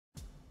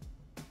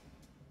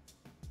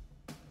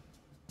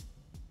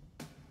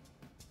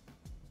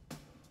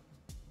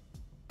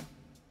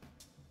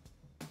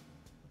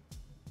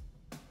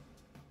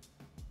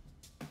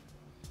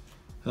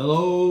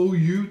Hello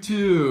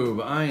YouTube,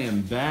 I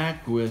am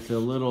back with a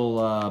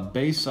little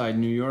Bayside,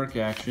 New York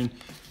action.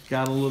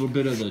 Got a little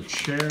bit of the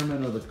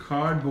chairman of the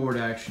cardboard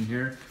action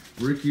here,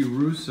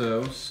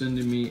 Russo,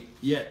 sending me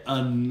yet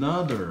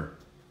another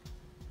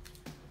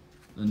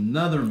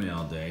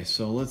mail day.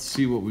 So let's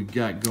see what we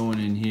got going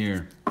in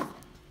here.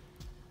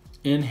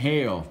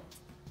 Inhale,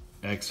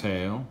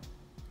 exhale,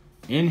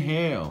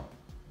 inhale,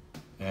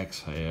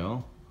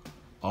 exhale,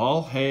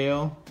 all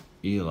hail,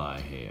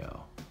 Eli Hale.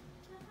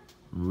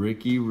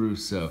 Ricky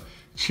Russo,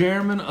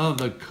 chairman of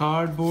the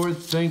cardboard,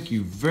 thank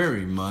you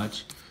very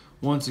much.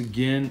 Once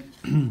again,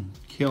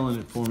 killing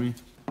it for me.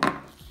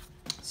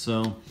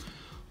 So,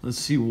 let's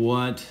see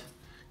what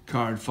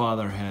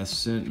Cardfather has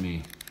sent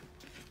me.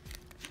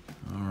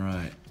 All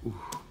right. Ooh.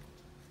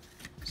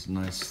 It's a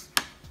nice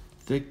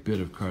thick bit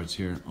of cards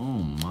here.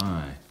 Oh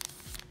my.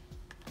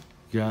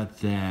 Got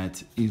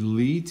that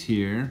Elite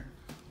here.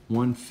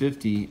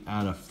 150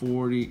 out of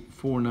 40,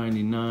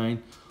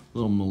 499.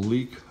 Little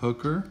Malik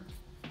Hooker.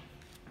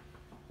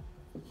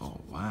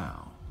 Oh,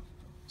 wow.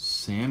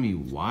 Sammy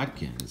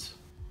Watkins.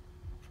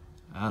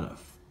 Out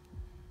of,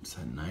 is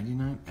that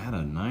 99? Out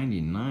of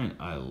 99.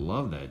 I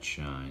love that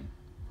shine.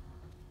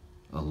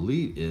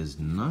 Elite is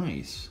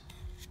nice.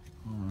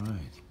 All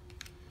right.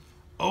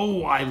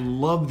 Oh, I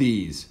love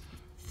these.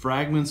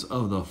 Fragments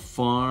of the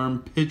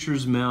Farm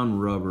Pitcher's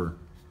Mound Rubber.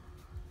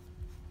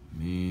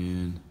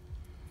 Man.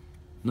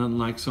 Nothing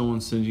like someone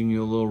sending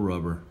you a little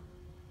rubber.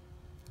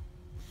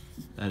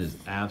 That is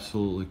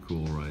absolutely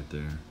cool right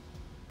there.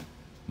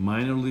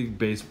 Minor League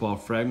Baseball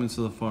Fragments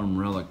of the Farm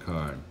Relic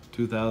Card.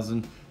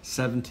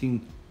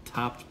 2017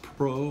 Topps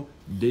Pro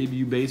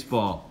Debut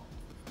Baseball.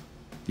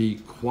 The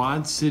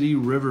Quad City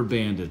River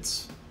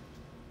Bandits.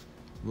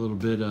 A little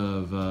bit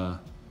of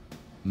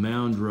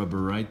mound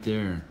rubber right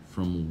there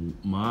from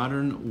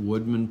Modern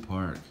Woodman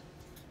Park.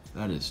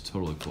 That is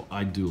totally cool.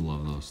 I do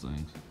love those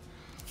things.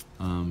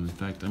 In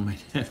fact, I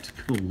might have to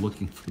go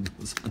looking for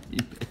those on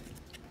eBay.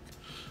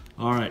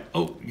 All right.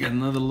 Oh, you got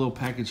another little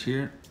package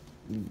here.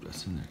 Ooh,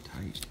 that's in there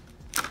tight.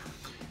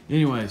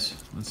 Anyways,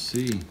 let's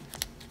see.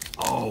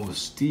 Oh,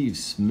 Steve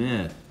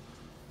Smith.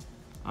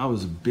 I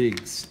was a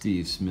big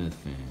Steve Smith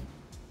fan.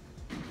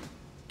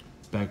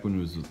 Back when he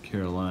was with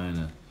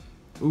Carolina.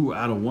 Ooh,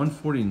 out of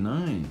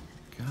 149.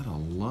 Gotta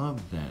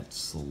love that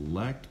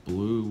select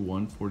blue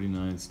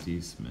 149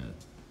 Steve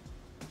Smith.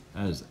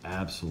 That is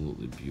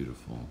absolutely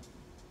beautiful.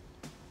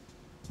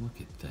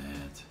 Look at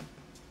that.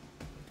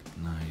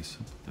 Nice.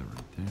 I'll put that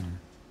right there.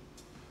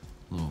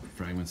 Little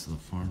Fragments of the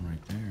Farm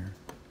right there.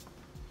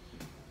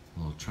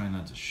 Well, try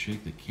not to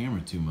shake the camera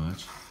too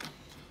much.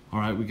 All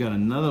right, we got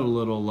another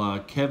little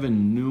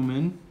Kevin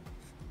Newman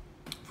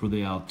for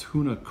the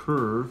Altoona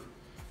Curve.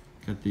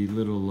 Got the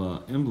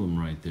little emblem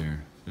right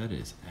there. That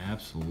is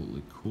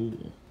absolutely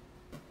cool.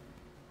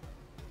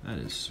 That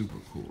is super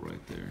cool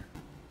right there.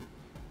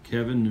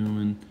 Kevin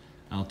Newman,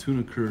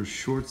 Altoona Curve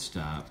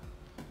shortstop.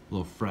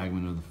 Little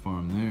fragment of the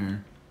Farm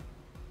there.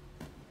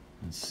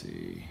 Let's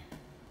see.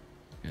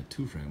 Got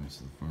two Fragments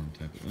of the Farm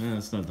type.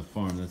 That's not the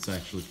Farm. That's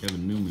actually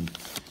Kevin Newman.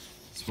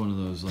 It's one of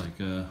those like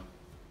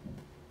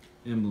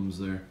emblems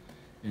there.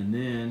 And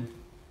then,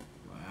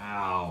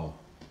 wow,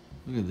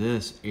 look at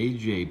this,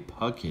 AJ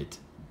Puckett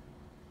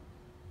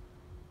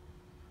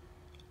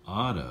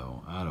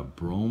auto out of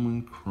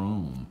Broman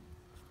Chrome.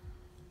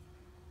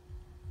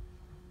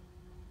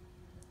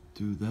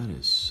 Dude, that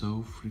is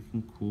so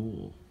freaking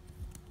cool.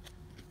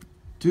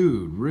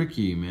 Dude,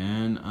 Ricky,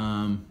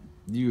 man,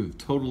 you have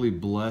totally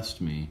blessed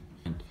me.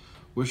 And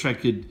wish I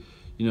could,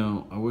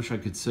 I wish I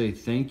could say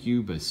thank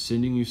you by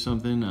sending you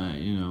something,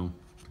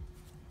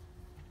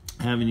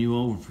 having you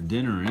over for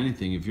dinner or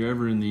anything. If you're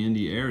ever in the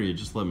Indy area,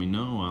 just let me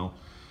know.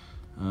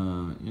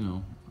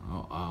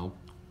 I'll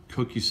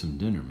cook you some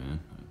dinner,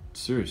 man.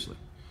 Seriously,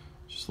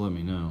 just let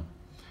me know.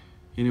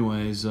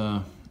 Anyways,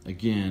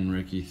 again,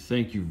 Ricky,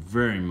 thank you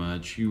very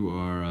much. You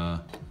are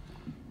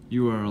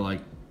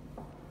like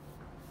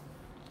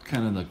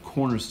kind of the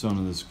cornerstone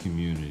of this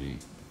community.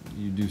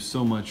 You do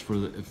so much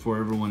for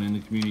everyone in the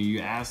community.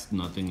 You ask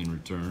nothing in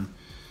return,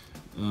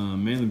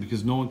 mainly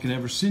because no one can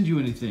ever send you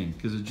anything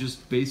because it's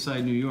just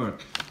Bayside, New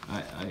York.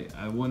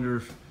 I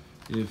wonder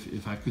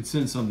if I could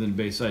send something to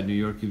Bayside, New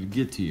York, if it would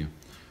get to you.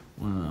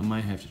 Well, I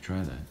might have to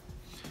try that.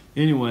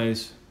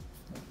 Anyways,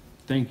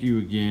 thank you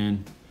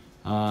again.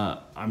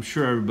 I'm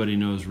sure everybody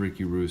knows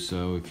Ricky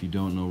Russo. If you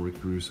don't know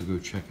Ricky Russo, go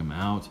check him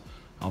out.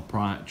 I'll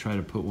try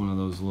to put one of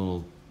those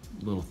little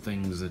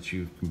things that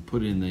you can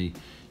put in the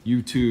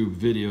YouTube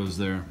videos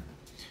there.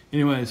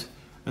 Anyways,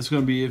 that's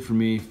going to be it for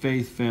me.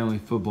 Faith, family,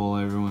 football,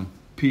 everyone.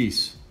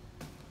 Peace.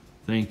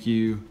 Thank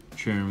you,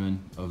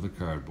 Chairman of the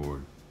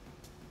Cardboard.